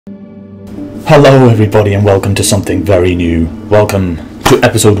Hello everybody and welcome to something very new. Welcome to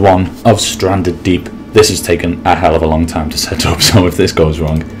episode 1 of Stranded Deep. This has taken a hell of a long time to set up, so if this goes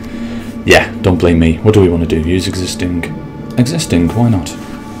wrong, yeah, don't blame me. What do we want to do? Use existing, why not?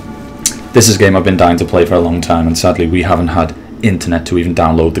 This is a game I've been dying to play for a long time, and sadly we haven't had internet to even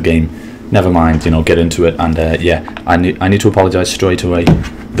download the game. Never mind, you know, get into it, and yeah, I need to apologise straight away.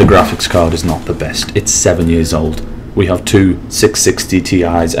 The graphics card is not the best. It's 7 years old. We have two 660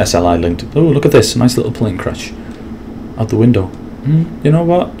 Ti's SLI linked. Oh, look at this, nice little plane crash out the window. You know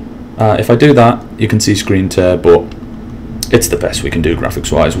what? If I do that, you can see screen tear, but it's the best we can do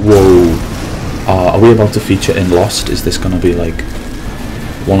graphics wise. Whoa! Are we about to feature in Lost? Is this going to be like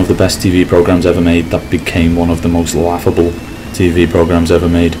one of the best TV programs ever made that became one of the most laughable TV programs ever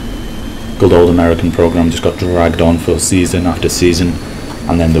made? Good old American program just got dragged on for season after season.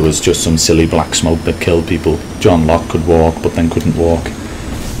 And then there was just some silly black smoke that killed people. John Locke could walk, but then couldn't walk.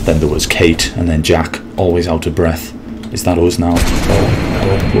 Then there was Kate, and then Jack, always out of breath. Is that us now?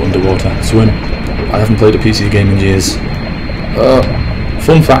 Oh, we're underwater. Swim. I haven't played a PC game in years.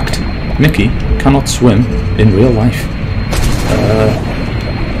 Fun fact, Mickey cannot swim in real life.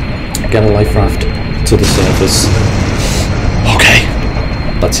 Get a life raft to the surface. Okay,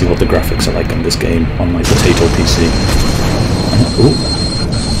 let's see what the graphics are like on this game on my potato PC. Oh.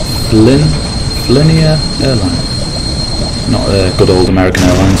 Flynia Airline. Not good old American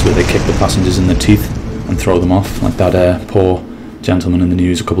Airlines where they kick the passengers in the teeth and throw them off, like that poor gentleman in the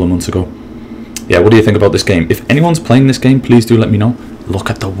news a couple of months ago. Yeah, what do you think about this game? If anyone's playing this game, please do let me know. Look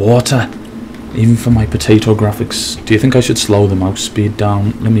at the water. Even for my potato graphics. Do you think I should slow the mouse speed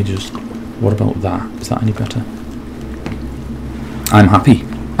down? Let me just... What about that? Is that any better? I'm happy.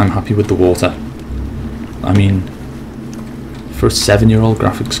 I'm happy with the water. I mean... For a 7-year-old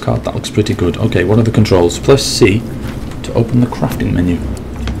graphics card, that looks pretty good. Okay, what are the controls? Press C to open the crafting menu.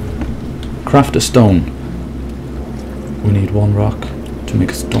 Craft a stone. We need 1 rock to make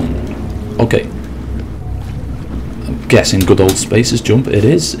a stone. Okay. I'm guessing good old spaces jump. It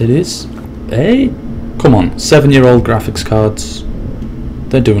is. Hey? Come on, 7-year-old graphics cards.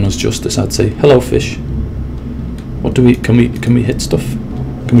 They're doing us justice, I'd say. Hello, fish. What do we... Can we hit stuff?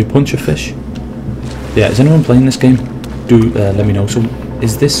 Can we punch a fish? Yeah, is anyone playing this game? Do let me know. So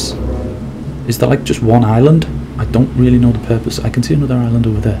is there like just one island? I don't really know the purpose. I can see another island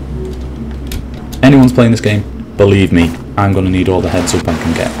over there. Anyone's playing this game, believe me, I'm gonna need all the heads up I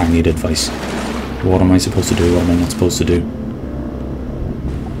can get. I need advice. What am I supposed to do? What am I not supposed to do?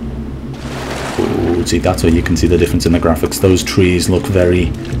 Oh, see, that's where you can see the difference in the graphics. Those trees look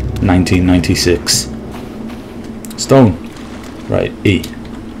very 1996. Stone. Right, E.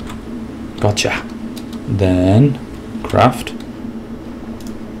 Gotcha. Then craft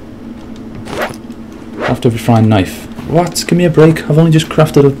a refined knife. What? Give me a break. I've only just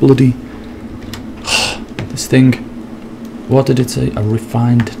crafted a bloody this thing. What did it say? A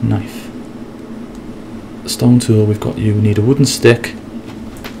refined knife. A stone tool. We've got you. We need a wooden stick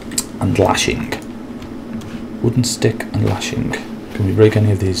and lashing. Wooden stick and lashing. Can we break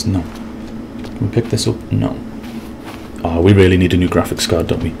any of these? No. Can we pick this up? No. Oh, we really need a new graphics card,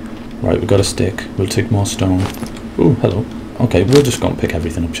 don't we? Right, we've got a stick. We'll take more stone. Oh, hello. Okay, we'll just go and pick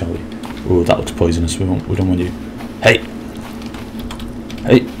everything up, shall we? Oh, that looks poisonous. We don't want you. Hey!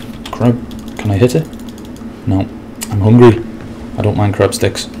 Hey! Crab. Can I hit it? No. I'm hungry. I don't mind crab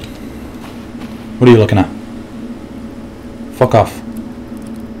sticks. What are you looking at? Fuck off.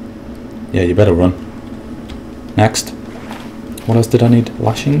 Yeah, you better run. Next. What else did I need?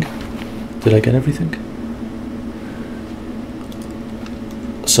 Lashing? Did I get everything?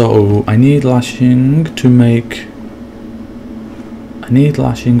 So, I need lashing to make... I need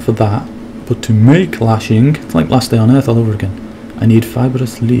lashing for that, but to make lashing, it's like Last Day on Earth all over again. I need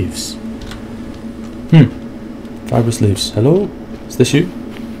fibrous leaves. Fibrous leaves. Hello? Is this you?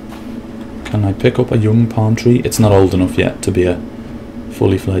 Can I pick up a young palm tree? It's not old enough yet to be a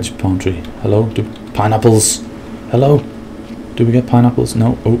fully fledged palm tree. Hello? Pineapples? Hello? Do we get pineapples?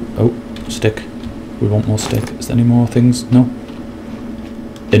 No. Oh, stick. We want more stick. Is there any more things? No.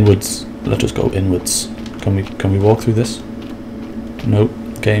 Inwards. Let us go inwards. Can we walk through this? Nope.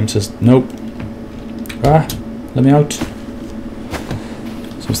 Game says nope. Ah, let me out.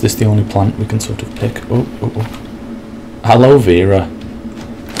 So is this the only plant we can sort of pick? Oh. Aloe vera.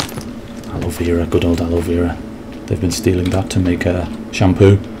 Aloe vera, good old aloe vera. They've been stealing that to make a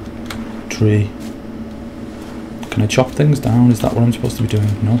shampoo. Tree. Can I chop things down? Is that what I'm supposed to be doing?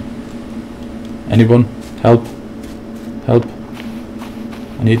 No. Anyone? Help. Help.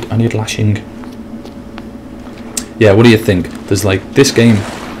 I need lashing. Yeah, what do you think? There's like this game,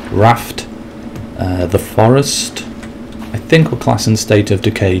 Raft, The Forest, I think we're classing State of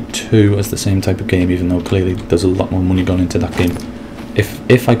Decay 2 as the same type of game, even though clearly there's a lot more money gone into that game.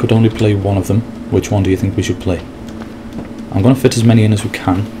 If I could only play one of them, which one do you think we should play? I'm going to fit as many in as we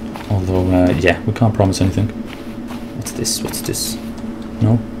can, although, yeah, we can't promise anything. What's this? What's this?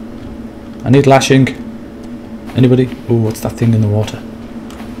 No? I need lashing. Anybody? Oh, what's that thing in the water?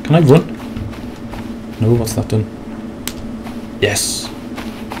 Can I run? No, what's that done? Yes!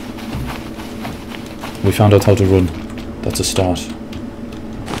 We found out how to run. That's a start.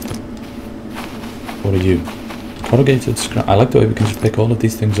 What are you? Corrugated scrap. I like the way we can just pick all of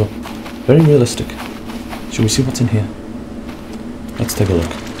these things up. Very realistic. Shall we see what's in here? Let's take a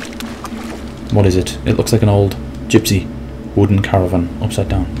look. What is it? It looks like an old gypsy wooden caravan upside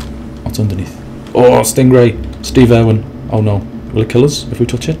down. What's underneath? Oh, stingray! Steve Irwin. Oh no. Will it kill us if we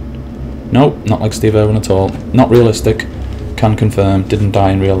touch it? No, not like Steve Irwin at all. Not realistic. Can confirm. Didn't die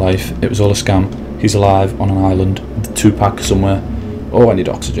in real life. It was all a scam. He's alive on an island with a 2-pack somewhere. Oh, I need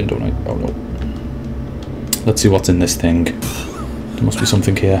oxygen, don't I? Oh no. Let's see what's in this thing. There must be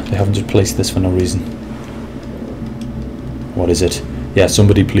something here. They haven't just placed this for no reason. What is it? Yeah,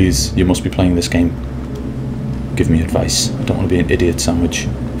 somebody please. You must be playing this game. Give me advice. I don't want to be an idiot sandwich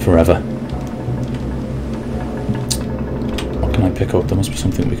forever. What can I pick up? There must be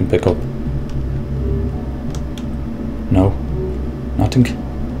something we can pick up. No. Nothing.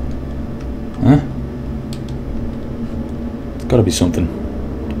 Huh? There's gotta be something.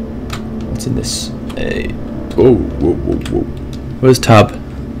 What's in this? Hey. Oh, whoa, whoa, whoa. Where's tab?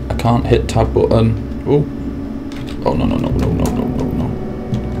 I can't hit tab button. Oh. Oh, no, no, no, no, no, no, no,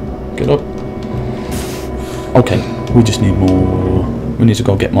 no. Get up. Okay, we just need more. We need to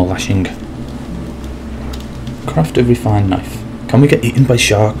go get more lashing. Craft a refined knife. Can we get eaten by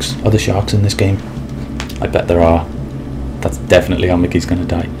sharks? Are there sharks in this game? I bet there are. That's definitely how Mickey's gonna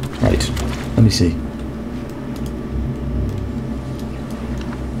die. Right, let me see.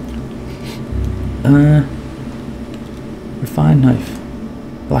 Refined knife.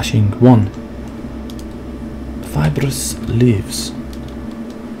 Lashing 1. Fibrous leaves.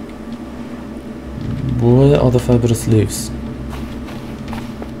 Where are the fibrous leaves?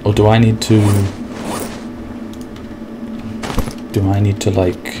 Or do I need to...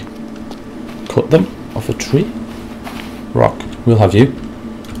 like cut them off a tree? Rock, we'll have you.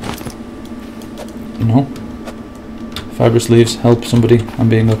 No. Fibrous leaves, help somebody. I'm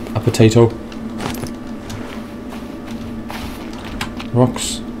being a potato.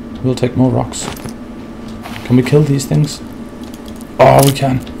 Rocks, we'll take more rocks. Can we kill these things? Oh, we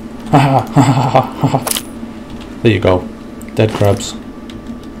can. Ha ha ha ha ha ha. There you go. Dead crabs.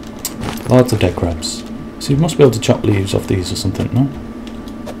 Lots of dead crabs. So you must be able to chop leaves off these or something, no?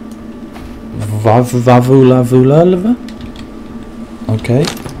 Vavula. Okay.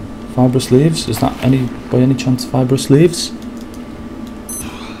 Fibrous leaves. Is that by any chance fibrous leaves?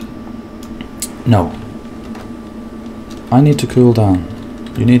 No. I need to cool down.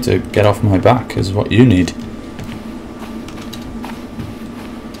 You need to get off my back is what you need.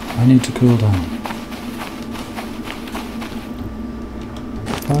 I need to cool down.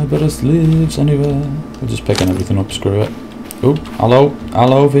 Fibrous leaves anywhere. We're just picking everything up, screw it. Oh, hello,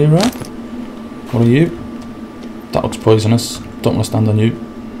 aloe vera. What are you? That looks poisonous. Don't want to stand on you.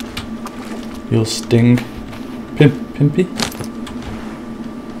 You'll sting. Pimpy.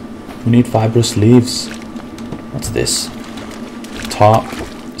 We need fibrous leaves. What's this? Tarp.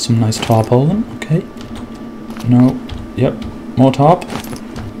 Some nice tarpaulin. Okay. No. Yep. More tarp.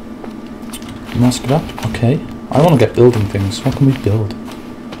 More scrap. Okay. I want to get building things. What can we build?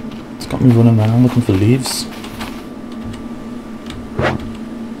 It's got me running around looking for leaves.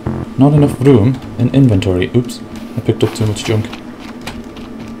 Not enough room in inventory. Oops. I picked up too much junk.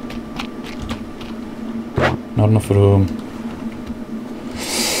 Not enough room.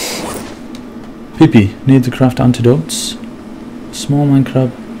 Pee-pee. Need to craft antidotes. Small mine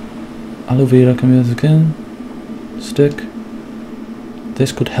crab. Aloe vera can be as again. Stick.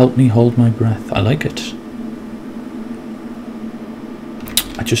 This could help me hold my breath. I like it.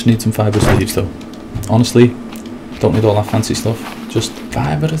 I just need some fibrous leaves though. Honestly, don't need all that fancy stuff. Just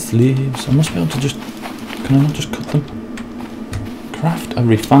fibrous leaves. I must be able to just... Can I not just cut them? Craft a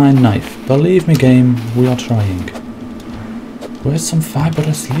refined knife. Believe me game, we are trying. Where's some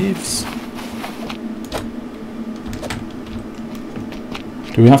fibrous leaves?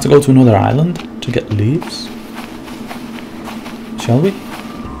 Do we have to go to another island to get leaves? Shall we?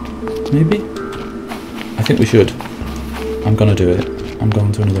 Maybe? I think we should. I'm gonna do it. I'm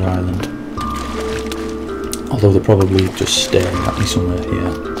going to another island. Although they're probably just staring at me somewhere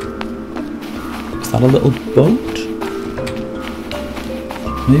here. Is that a little boat?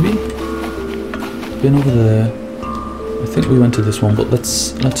 Maybe? Been over there. I think we went to this one, but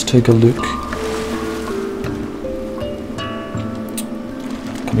let's take a look.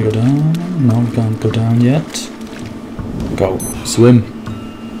 Can we go down? No, we can't go down yet. Go. Swim.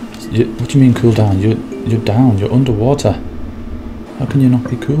 What do you mean cool down? You're down. You're underwater. How can you not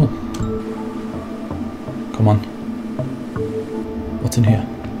be cool? Come on. What's in here?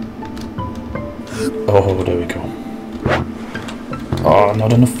 Oh, there we go. Oh,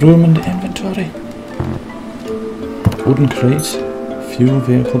 not enough room in the inventory. Wooden crate, fuel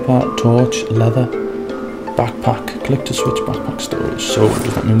vehicle part, torch, leather, backpack. Click to switch backpack storage. So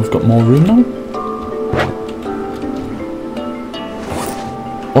does that mean we've got more room now?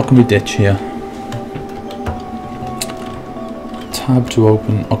 What can we ditch here? Tab to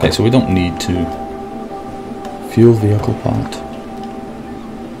open. Okay, so we don't need to. Fuel vehicle part.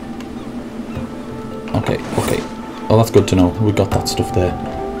 Okay. Well, that's good to know. We got that stuff there.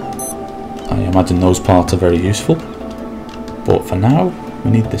 I imagine those parts are very useful. But for now,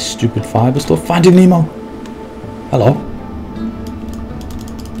 we need this stupid fibre stuff. Finding Nemo! Hello.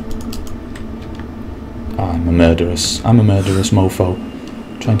 I'm a murderous mofo.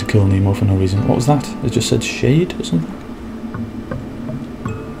 Trying to kill Nemo for no reason. What was that? It just said shade or something?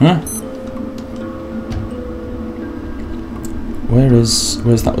 Huh?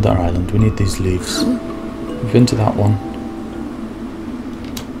 Where's that other island? We need these leaves. We've been to that one.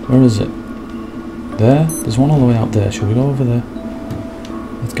 Where is it? There? There's one all the way out there. Shall we go over there?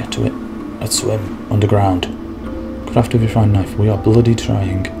 Let's get to it. Let's swim underground. Craft a refined knife. We are bloody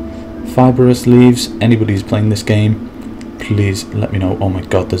trying. Fibrous leaves. Anybody who's playing this game, please let me know. Oh my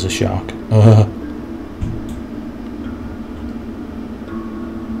god, there's a shark.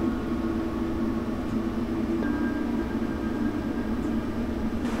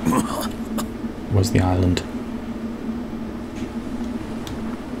 Where's the island?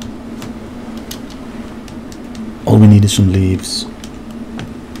 All we need is some leaves.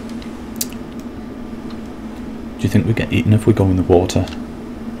 Do you think we get eaten if we go in the water?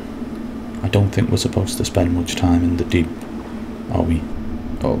 I don't think we're supposed to spend much time in the deep, are we?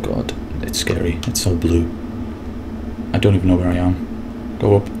 Oh god, it's scary. It's so blue. I don't even know where I am.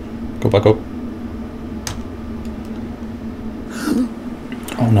 Go up. Go back up.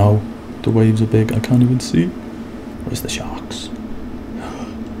 Oh no, the waves are big. I can't even see. Where's the sharks?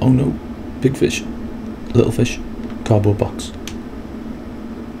 Oh no, big fish, little fish, cardboard box.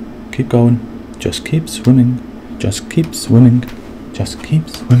 Keep going. Just keep swimming. Just keep swimming. Just keep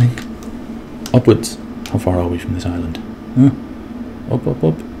swimming. Upwards. How far are we from this island? Up, up,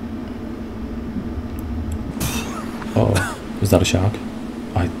 up. Oh, is that a shark?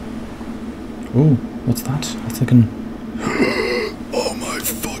 Oh, what's that? That's like an... Oh my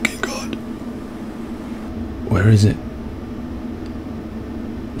fucking god. Where is it?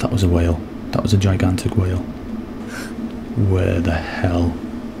 That was a whale. That was a gigantic whale. Where the hell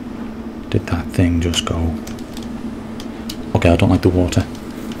did that thing just go? Okay, I don't like the water.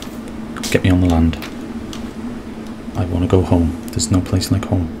 Get me on the land. I want to go home. There's no place like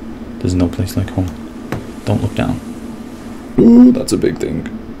home. There's no place like home. Don't look down. Ooh, that's a big thing.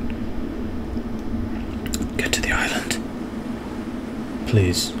 Get to the island.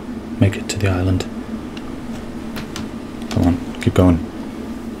 Please, make it to the island. Come on, keep going.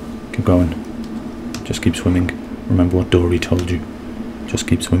 Keep going. Just keep swimming. Remember what Dory told you. Just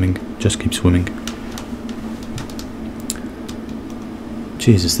keep swimming. Just keep swimming.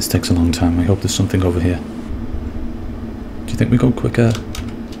 Jesus, this takes a long time. I hope there's something over here. Do you think we go quicker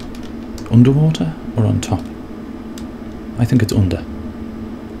underwater or on top? I think it's under.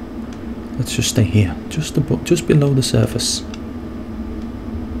 Let's just stay here, just below the surface.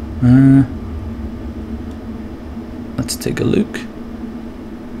 Let's take a look.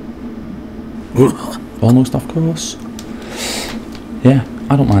 Almost off course. Yeah,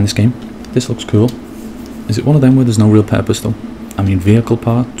 I don't mind this game. This looks cool. Is it one of them where there's no real purpose though? I mean, vehicle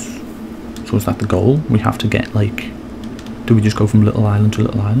parts. So is that the goal? We have to get like... Do we just go from little island to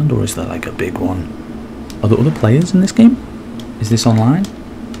little island, or is there like a big one? Are there other players in this game? Is this online?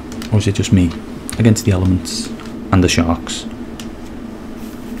 Or is it just me against the elements and the sharks?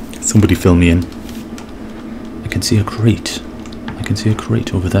 Somebody fill me in. I can see a crate. I can see a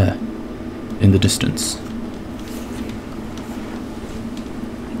crate over there in the distance.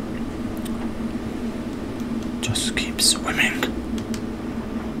 Just keep swimming.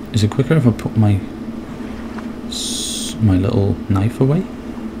 Is it quicker if I put my little knife away?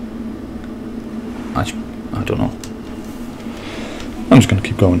 I don't know. I'm just going to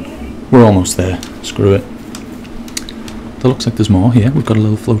keep going. We're almost there. Screw it. There looks like there's more here. We've got a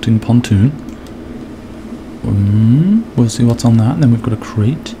little floating pontoon. We'll see what's on that. And then we've got a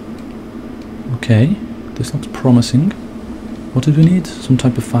crate. Okay. This looks promising. What did we need? Some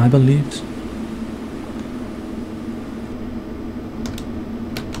type of fibre leaves?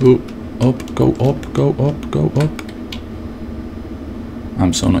 Oh, up, go up, go up, go up.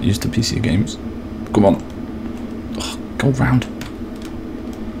 I'm so not used to PC games. Come on. Ugh, go round.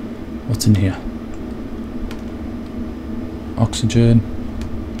 What's in here? Oxygen.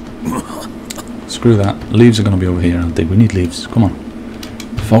 Screw that. Leaves are going to be over here, aren't they? We need leaves. Come on.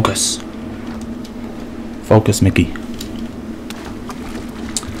 Focus. Focus, Mickey.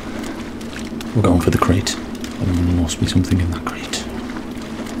 We're going for the crate. There must be something in that crate.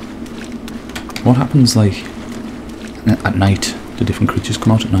 What happens, like, at night? Do different creatures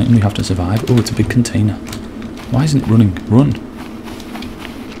come out at night and we have to survive? Oh, it's a big container. Why isn't it running? Run.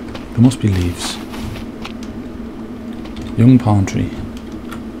 There must be leaves. Young palm tree.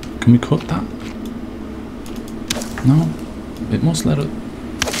 Can we cut that? No. It must let it...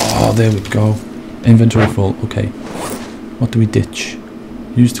 Oh, there we go. Inventory full. Okay. What do we ditch?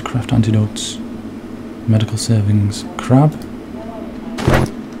 Use to craft antidotes. Medical savings. Crab?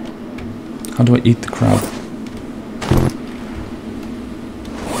 How do I eat the crab?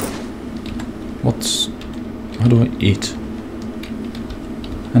 How do I eat?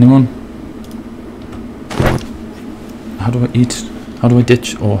 Anyone? How do I eat? How do I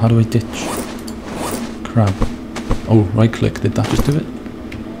ditch? Or how do I ditch? Crab. Oh, right click. Did that just do it?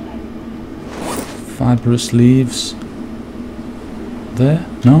 Fibrous leaves. There?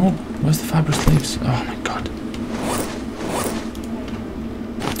 No? Where's the fibrous leaves? Oh my god.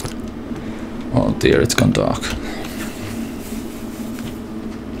 Oh dear, it's gone dark.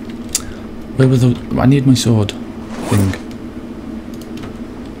 Where was the... I need my sword thing.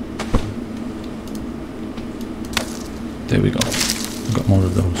 There we go. I've got more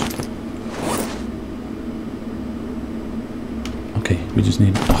of those. Okay, we just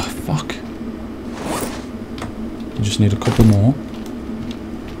need... Oh, fuck. We just need a couple more.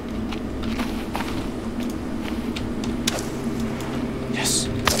 Yes.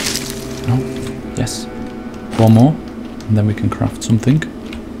 No. Yes. One more. And then we can craft something.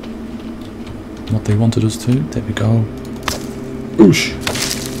 What they wanted us to. There we go. Oosh.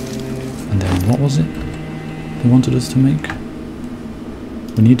 And then what was it they wanted us to make?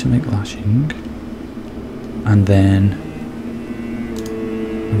 We need to make lashing. And then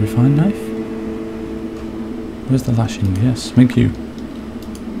a refined knife? Where's the lashing? Yes, thank you.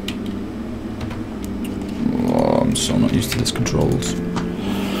 Oh, I'm so not used to this controls.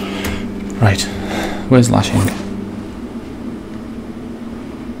 Right, where's lashing?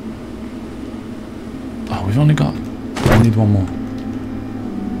 Oh, we've only got... I need one more.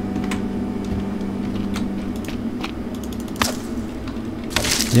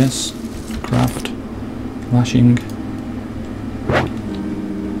 Yes, craft, lashing.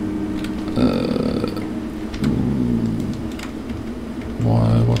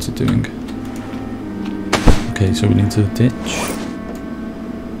 What's it doing? Okay, so we need to ditch.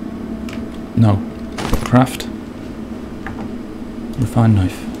 No, craft. Refined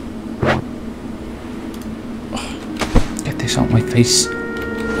knife. Oh, get this out my face.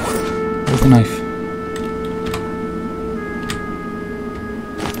 Where's the knife?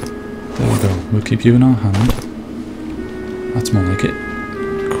 There we go. We'll keep you in our hand. That's more like it.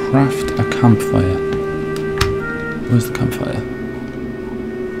 Craft a campfire. Where's the campfire?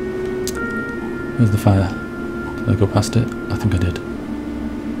 Where's the fire? Did I go past it? I think I did.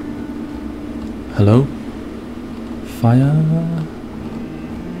 Hello? Fire?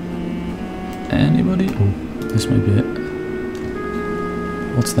 Anybody? Oh, this might be it.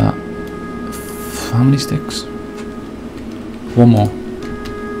 What's that? How many sticks? One more.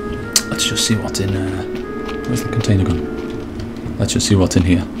 Let's just see what's in... where's the container gone? Let's just see what's in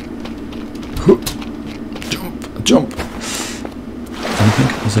here. Jump! Jump! Anything?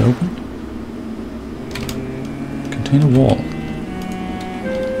 Is it open? Container wall.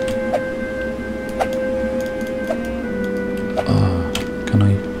 Can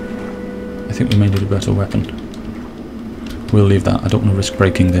I think we may need a better weapon. We'll leave that. I don't want to risk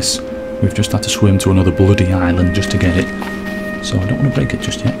breaking this. We've just had to swim to another bloody island just to get it. So I don't want to break it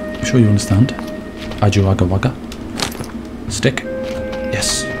just yet. I'm sure you understand. Aju aga waga. Stick.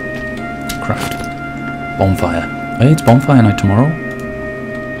 Yes. Craft. Bonfire. Hey, it's bonfire night tomorrow.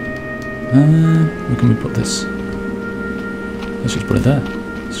 Where can we put this? Let's just put it there.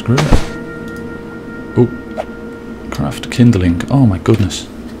 Screw it. Oh. Craft kindling. Oh my goodness.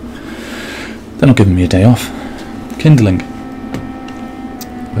 They're not giving me a day off. Kindling.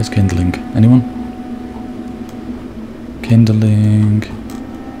 Where's kindling? Anyone? Kindling.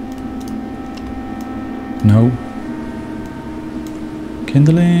 No.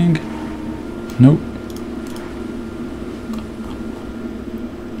 Kindling. No.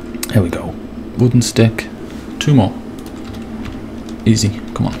 Here we go. Wooden stick. 2 more. Easy.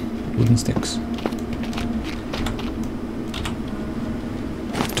 Come on. Wooden sticks.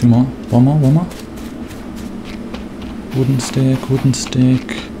 2 more. 1 more. 1 more. Wooden stick. Wooden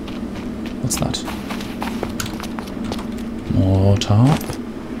stick. What's that? More tarp.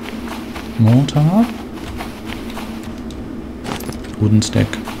 More tarp. Wooden stick.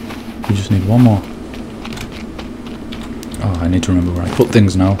 We just need 1 more. Oh, I need to remember where I put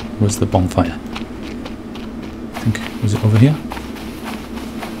things now. Where's the bonfire? I think, was it over here?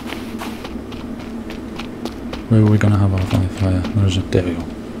 Where are we gonna have our fire? Where is it? There we go.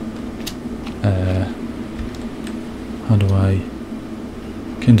 How do I...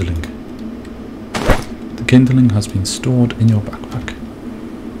 Kindling. The kindling has been stored in your backpack.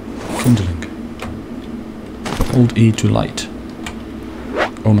 Kindling. Hold E to light.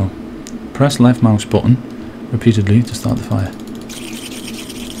 Oh no. Press left mouse button repeatedly to start the fire.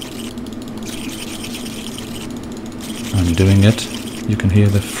 I'm doing it. You can hear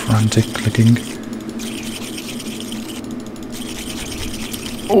the frantic clicking.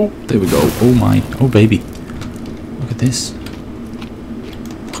 Oh, there we go. Oh my. Oh baby. Look at this.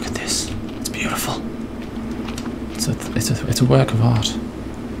 Look at this. It's beautiful. It's a work of art.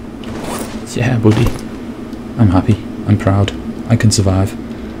 Yeah, buddy. I'm happy. I'm proud. I can survive.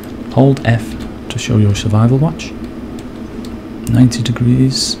 Hold F to show your survival watch. 90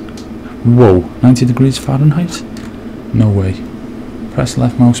 degrees. Whoa, 90 degrees Fahrenheit? No way. Press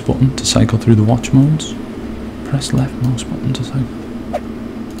left mouse button to cycle through the watch modes. Press left mouse button to cycle.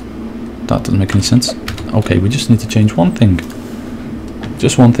 That doesn't make any sense. Okay, we just need to change one thing.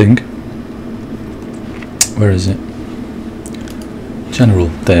 Just one thing. Where is it? General,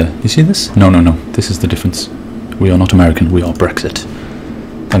 there. You see this? No, no, no. This is the difference. We are not American, we are Brexit.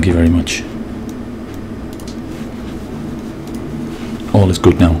 Thank you very much. All is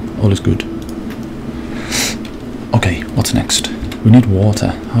good now. All is good. Okay, what's next? We need water.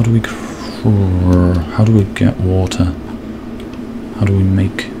 How do we get water? How do we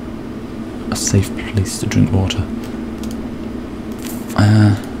make a safe place to drink water?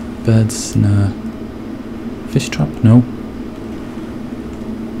 Birds, no. Fish trap? No.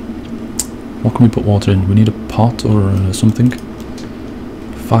 What can we put water in? We need a pot or something.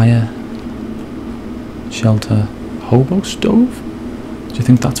 Fire. Shelter. Hobo stove? Do you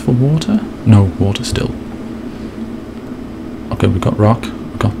think that's for water? No, water still. Okay, we've got rock.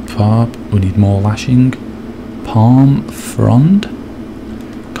 We've got barb. We need more lashing. Palm frond.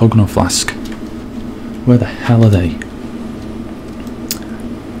 Coconut flask. Where the hell are they?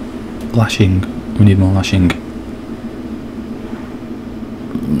 Lashing. We need more lashing.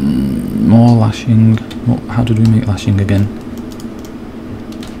 More lashing. How did we make lashing again?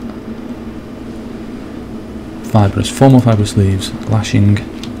 Fibrous. 4 more fibrous leaves. Lashing.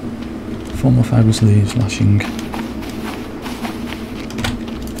 4 more fibrous leaves. Lashing.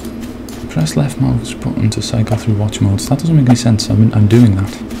 Press left mouse button to cycle through watch modes. That doesn't make any sense. I'm doing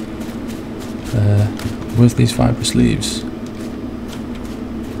that. Where's these fibrous leaves?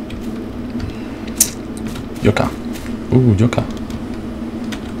 Yucca. Ooh, yucca.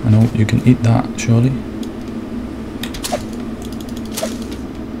 I know you can eat that, surely.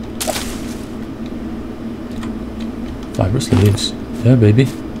 Fibrous leaves. Yeah, baby.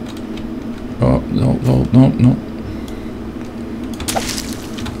 Oh, no, no, no, no.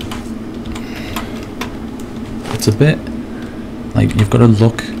 It's a bit like you've got to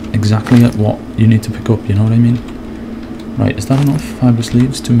look exactly at what you need to pick up, you know what I mean? Right, is that enough fibrous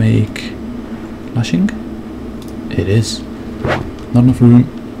leaves to make lashing? It is. Not enough room.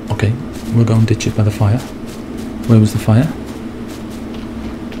 Okay, we'll go and ditch it by the fire. Where was the fire?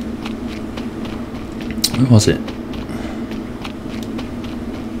 Where was it?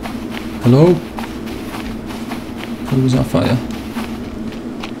 Hello? Where was our fire?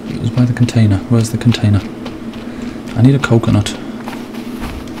 It was by the container. Where's the container? I need a coconut.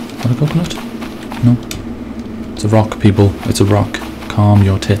 What, a coconut? No. It's a rock, people. It's a rock. Calm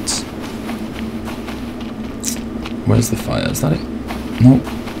your tits. Where's the fire? Is that it? No.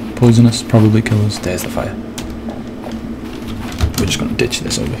 Poisonous. Probably kill us. There's the fire. We're just going to ditch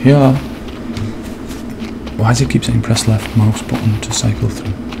this over here. Why does it keep saying press left mouse button to cycle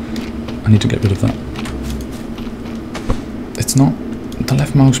through? I need to get rid of that. It's not. The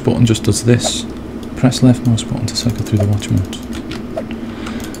left mouse button just does this. Press left mouse button to cycle through the watch mode.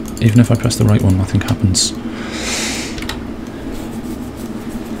 Even if I press the right one, nothing happens.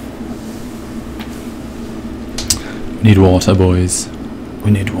 We need water, boys.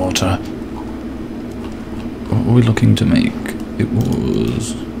 We need water. What were we looking to make? It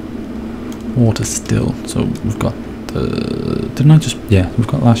was water still. So we've got Didn't I just... Yeah, we've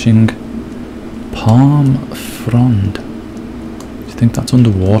got lashing. Palm frond. Do you think that's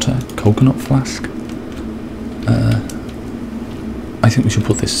underwater? Coconut flask? I think we should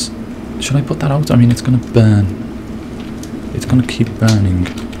put this... Should I put that out? I mean, it's going to burn. It's going to keep burning.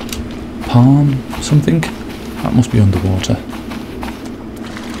 Palm something? That must be underwater.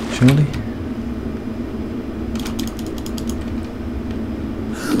 Surely?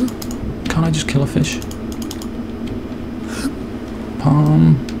 Can't I just kill a fish?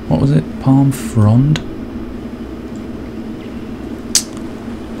 Palm... What was it? Palm frond?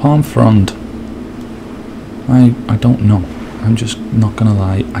 Palm frond. I don't know. I'm just not gonna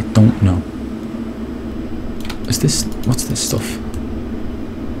lie. I don't know. Is this... What's this stuff?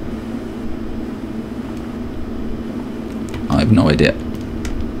 I have no idea.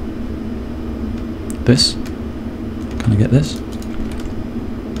 This? Can I get this?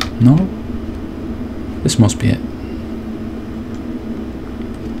 No? This must be it.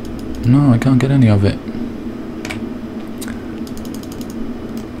 No, I can't get any of it.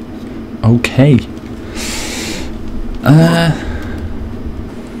 Okay.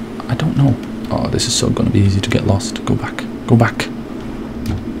 I don't know. Oh, this is so going to be easy to get lost. Go back. Go back.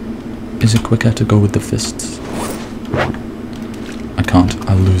 Is it quicker to go with the fists? I can't.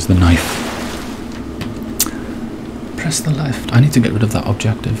 I'll lose the knife. Press the left. I need to get rid of that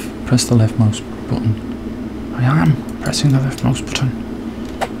objective. Press the left mouse button. I am pressing the left mouse button.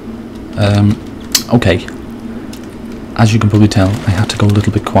 Okay. As you can probably tell, I had to go a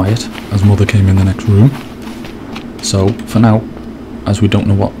little bit quiet as Mother came in the next room. So, for now, as we don't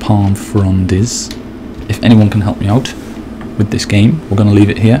know what palm frond is, if anyone can help me out with this game, we're going to leave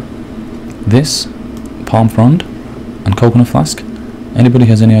it here. This, palm frond, and coconut flask. Anybody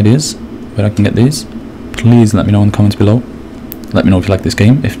has any ideas where I can get these? Please let me know in the comments below. Let me know if you like this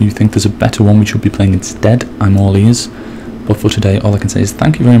game. If you think there's a better one we should be playing instead, I'm all ears. But for today, all I can say is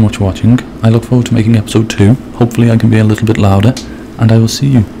thank you very much for watching. I look forward to making episode 2. Hopefully I can be a little bit louder. And I will see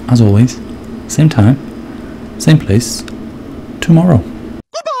you, as always, same time, same place, tomorrow.